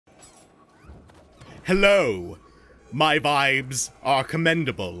Hello! My vibes are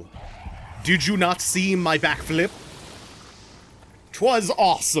commendable. Did you not see my backflip? 'Twas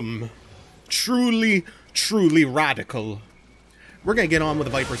awesome. Truly, truly radical. We're gonna get on with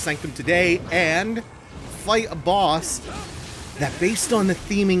the Viper Sanctum today and fight a boss that, based on the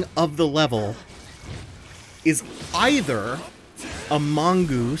theming of the level, is either a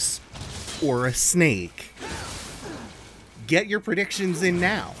mongoose or a snake. Get your predictions in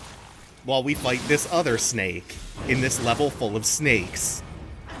now, while we fight this other snake in this level full of snakes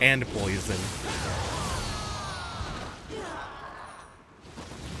and poison.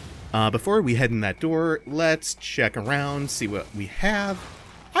 Before we head in that door, let's check around, see what we have.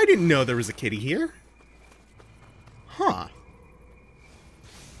 I didn't know there was a kitty here. Huh.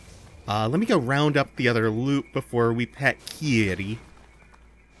 Let me go round up the other loot before we pet Kitty.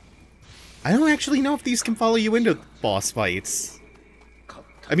 I don't actually know if these can follow you into boss fights.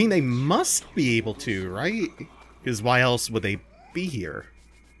 I mean, they must be able to, right? Because why else would they be here?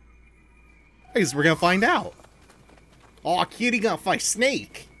 I guess we're gonna find out. Aw, Kitty gonna fight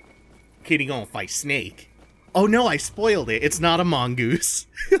Snake. Kitty gonna fight Snake. Oh no, I spoiled it. It's not a mongoose.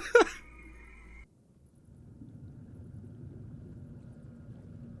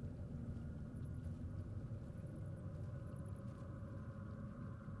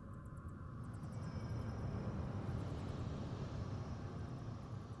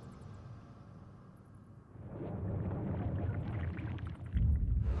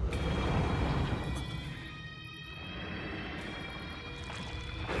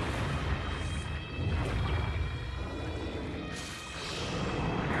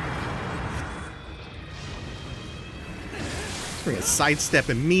 We're gonna sidestep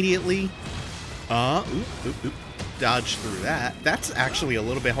immediately. Dodge through that. That's actually a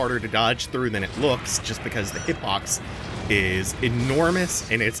little bit harder to dodge through than it looks, just because the hitbox is enormous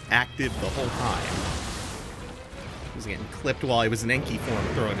and it's active the whole time. I was getting clipped while I was in Enki form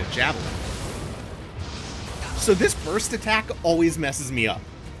throwing a javelin. So this burst attack always messes me up.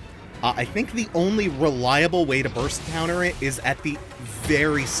 I think the only reliable way to burst counter it is at the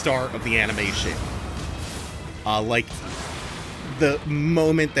very start of the animation. Like the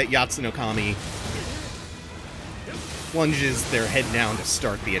moment that Yatsu no Kami plunges their head down to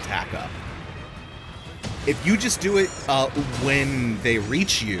start the attack up. If you just do it when they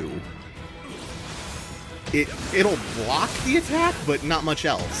reach you, it'll block the attack, but not much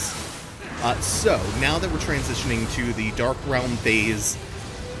else. So, now that we're transitioning to the Dark Realm phase,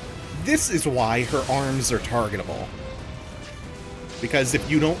 this is why her arms are targetable. Because if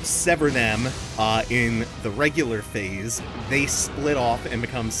you don't sever them in the regular phase, they split off and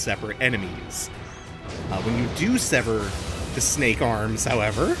become separate enemies. When you do sever the snake arms,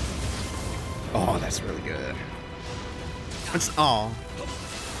 however... Oh, that's really good.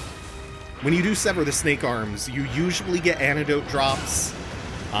 When you do sever the snake arms, you usually get antidote drops,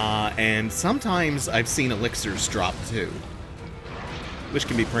 and sometimes I've seen elixirs drop too, which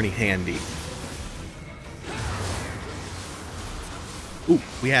can be pretty handy. Ooh,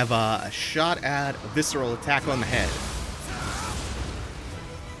 we have a shot at a visceral attack on the head.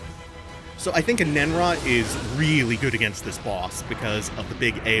 So I think a Nenra is really good against this boss because of the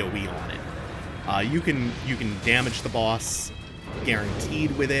big AoE on it. You can damage the boss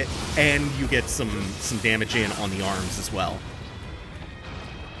guaranteed with it, and you get some damage in on the arms as well.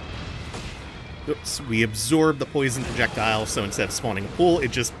 Oops, we absorbed the poison projectile, so instead of spawning a pool, it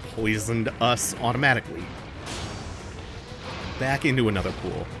just poisoned us automatically. Back into another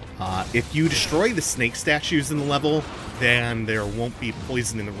pool. If you destroy the snake statues in the level, then there won't be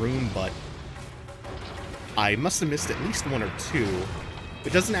poison in the room, but I must have missed at least one or two.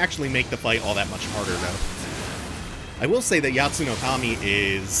 It doesn't actually make the fight all that much harder, though. I will say that Yatsu no Kami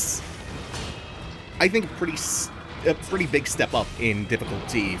is, I think, a pretty big step up in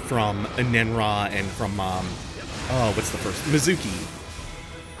difficulty from a Nenra and from, what's the first? Mizuki.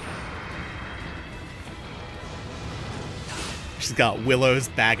 She's got Willow's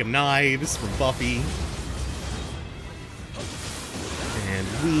bag of knives from Buffy. And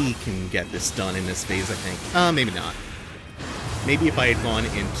we can get this done in this phase, I think. Maybe not. Maybe if I had gone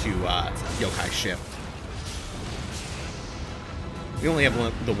into Yokai Shift. We only have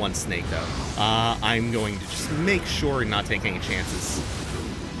the one snake, though. I'm going to just make sure and not take any chances.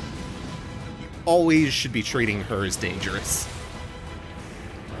 You always should be treating her as dangerous.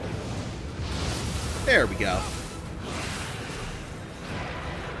 There we go.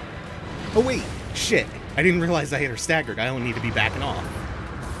 Oh wait, shit. I didn't realize I had her staggered. I only need to be backing off.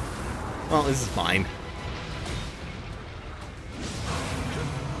 Well, this is fine.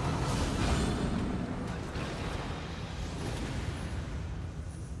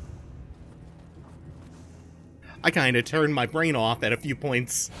 I kind of turned my brain off at a few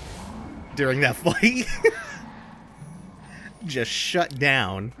points during that fight. Just shut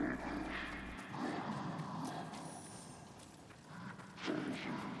down.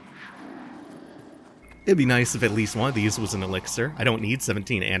 It'd be nice if at least one of these was an elixir. I don't need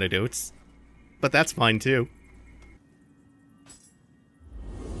 17 antidotes. But that's fine too.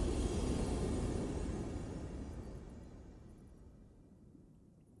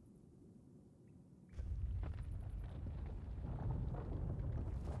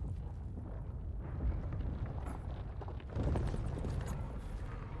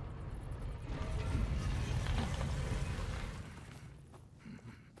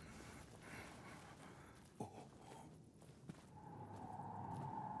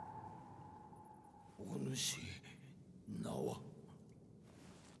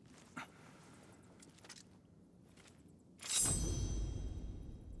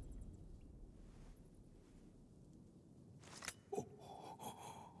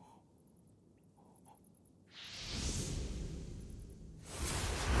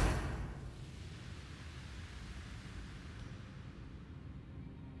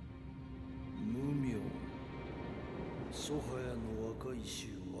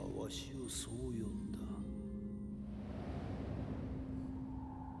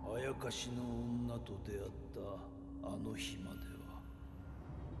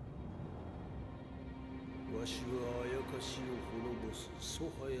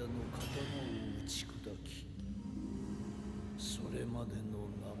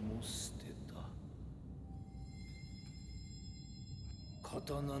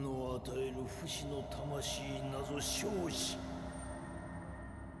刀の与える不死の魂なぞ生死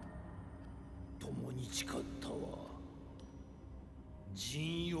共に誓ったは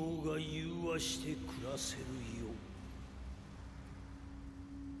人妖が融和して暮らせるよ。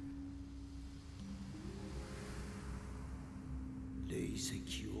霊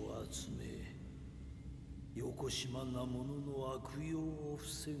石を集めよこしまな者の悪用を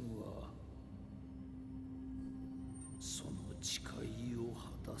防ぐはその誓いを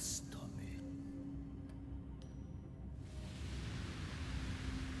果たすため。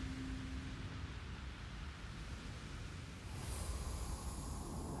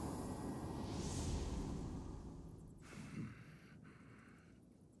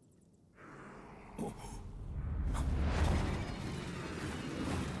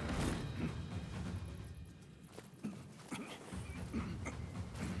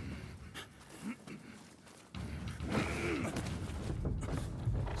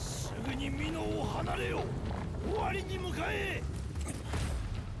離れよ、終わりに向かえ。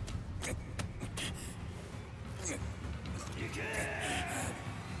行け。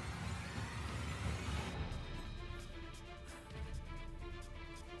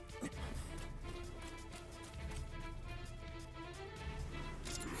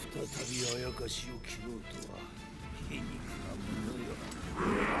再びあやかしを切ろうとは皮肉なものよ。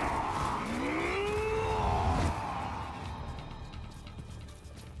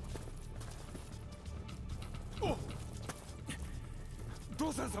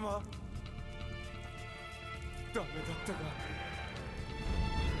父さん様、ダメだったか。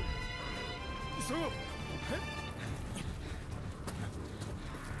急ごう。こ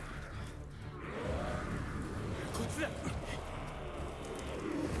っちだ。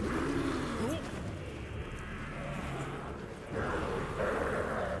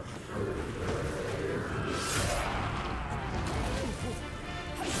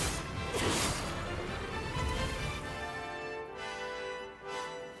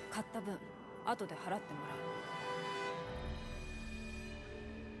買った分後で払ってもらう。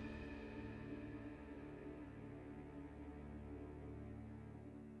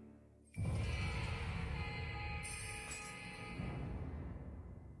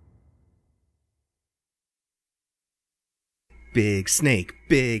Big snake,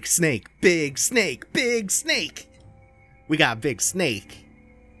 big snake, big snake, big snake! We got big snake.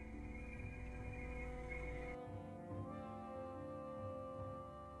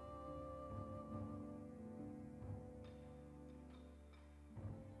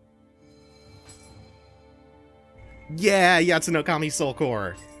 Yeah, Yatsu no Kami Soul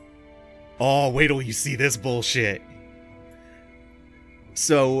Core. Oh, wait till you see this bullshit.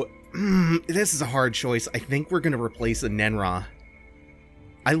 So, this is a hard choice. I think we're gonna replace a Nenra.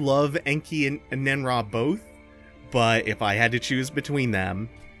 I love Enki and Nenra both, but if I had to choose between them,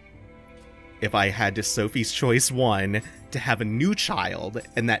 if I had to Sophie's Choice 1 to have a new child,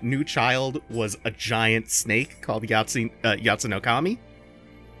 and that new child was a giant snake called Yatsu no Kami,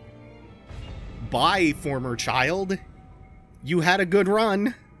 bye, former child. You had a good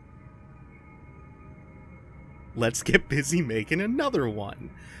run. Let's get busy making another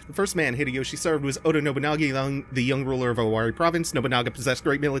one. The first man Hideyoshi served was Oda Nobunaga, the young ruler of Owari Province. Nobunaga possessed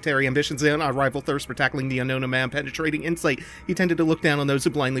great military ambitions and a rival thirst for tackling the unknown, a man penetrating insight. He tended to look down on those who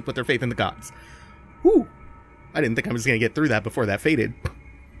blindly put their faith in the gods. Whew. I didn't think I was going to get through that before that faded.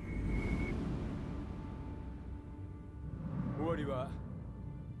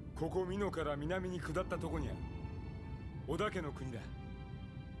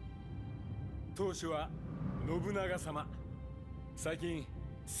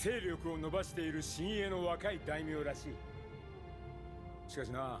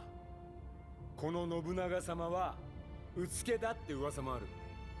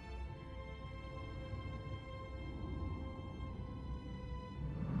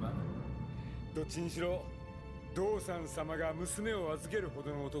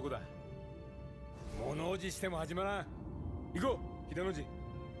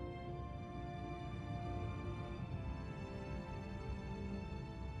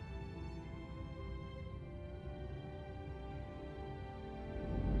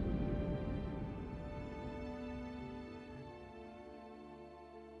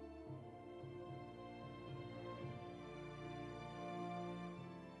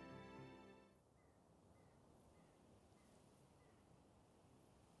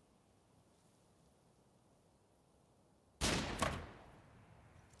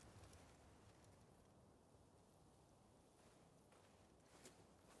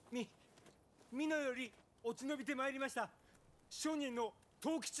 Nioh より落ち延びてまいりました。商人の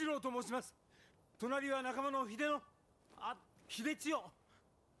藤吉郎と申します。隣は仲間の秀千代。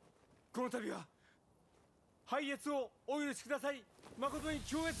この度は拝謁をお許しください。誠に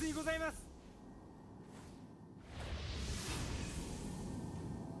恐悦にございます。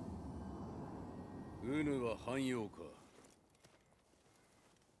うぬは汎用か。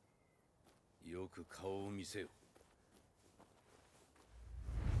よく顔を見せよ。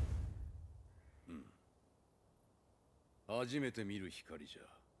初めて見る光じゃ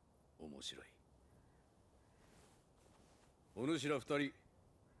面白い。お主ら二人、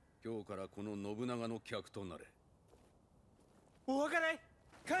今日からこの信長の客となれ。お計らい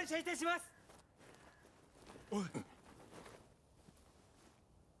感謝いたします。おい。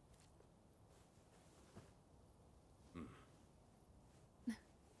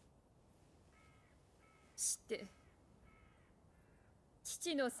して、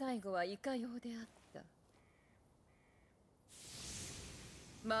父の最後はいかようであった。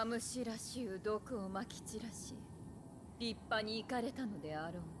マムシらしゅう毒をまき散らし、立派に行かれたのであ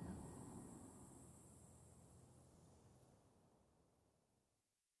ろうな。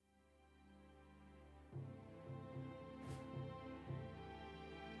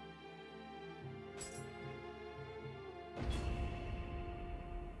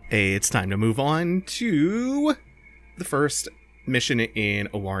Hey, it's time to move on to the first mission in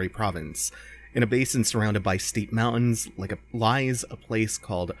Owari Province. In a basin surrounded by steep mountains lies a place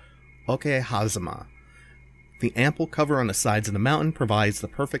called Okehazama. The ample cover on the sides of the mountain provides the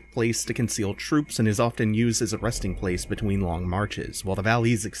perfect place to conceal troops and is often used as a resting place between long marches. While the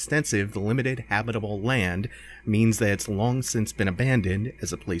valley is extensive, the limited habitable land means that it's long since been abandoned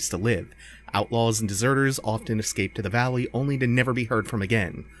as a place to live. Outlaws and deserters often escape to the valley only to never be heard from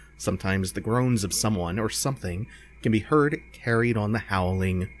again. Sometimes the groans of someone or something can be heard carried on the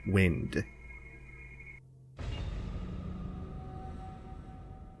howling wind.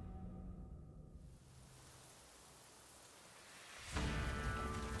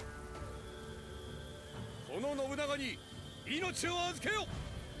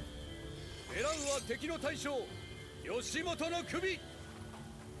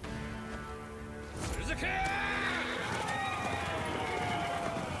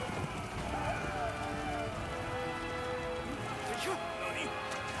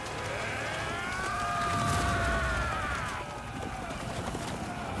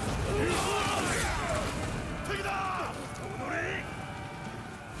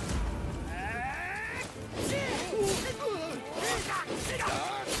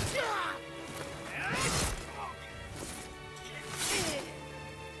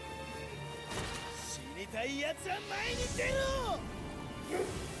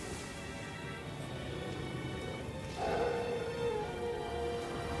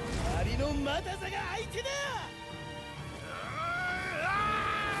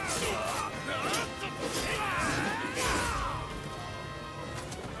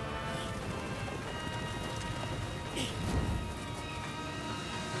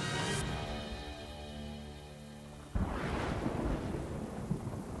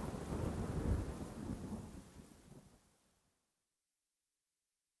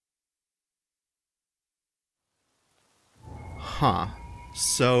 Huh.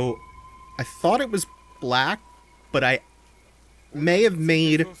 So, I thought it was black, but I may have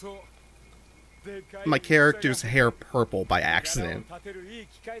made my character's hair purple by accident.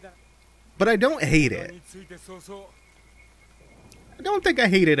 But I don't hate it. I don't think I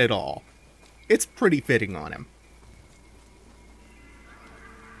hate it at all. It's pretty fitting on him.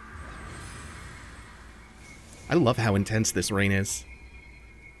 I love how intense this rain is.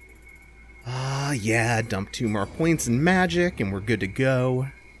 Yeah, dump 2 more points in magic and we're good to go.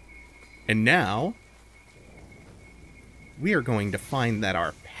 And now, we are going to find that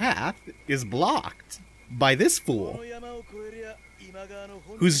our path is blocked by this fool,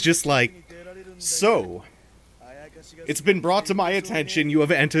 who's just like, so, it's been brought to my attention you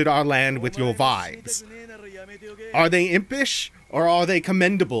have entered our land with your vibes. Are they impish or are they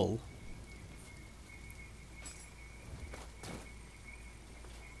commendable?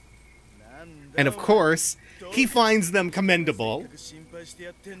 And of course, he finds them commendable.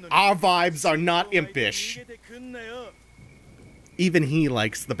 Our vibes are not impish. Even he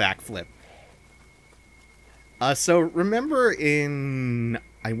likes the backflip. So remember in,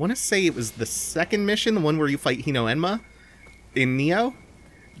 I want to say it was the second mission, the one where you fight Hino Enma in Nioh?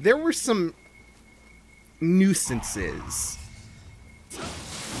 There were some nuisances.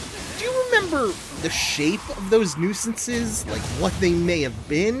 Do you remember the shape of those nuisances? Like what they may have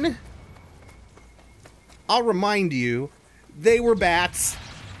been? I'll remind you, they were bats.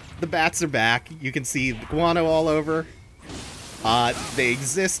 The bats are back. You can see the guano all over. They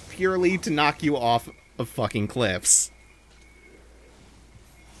exist purely to knock you off of fucking cliffs.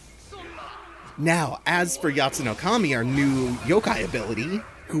 Now, as for Yatsu no Kami, our new yokai ability,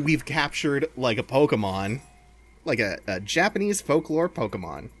 who we've captured like a Pokemon, like a Japanese folklore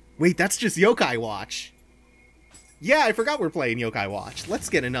Pokemon. Wait, that's just Yokai Watch. Yeah, I forgot we're playing Yokai Watch. Let's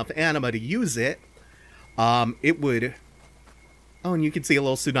get enough anima to use it. It would... Oh, and you can see a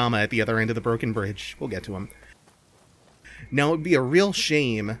little Sudama at the other end of the broken bridge. We'll get to him. Now, it would be a real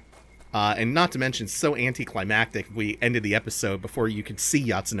shame, and not to mention so anticlimactic if we ended the episode before you could see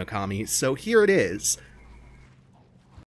Yatsu no Kami. So here it is.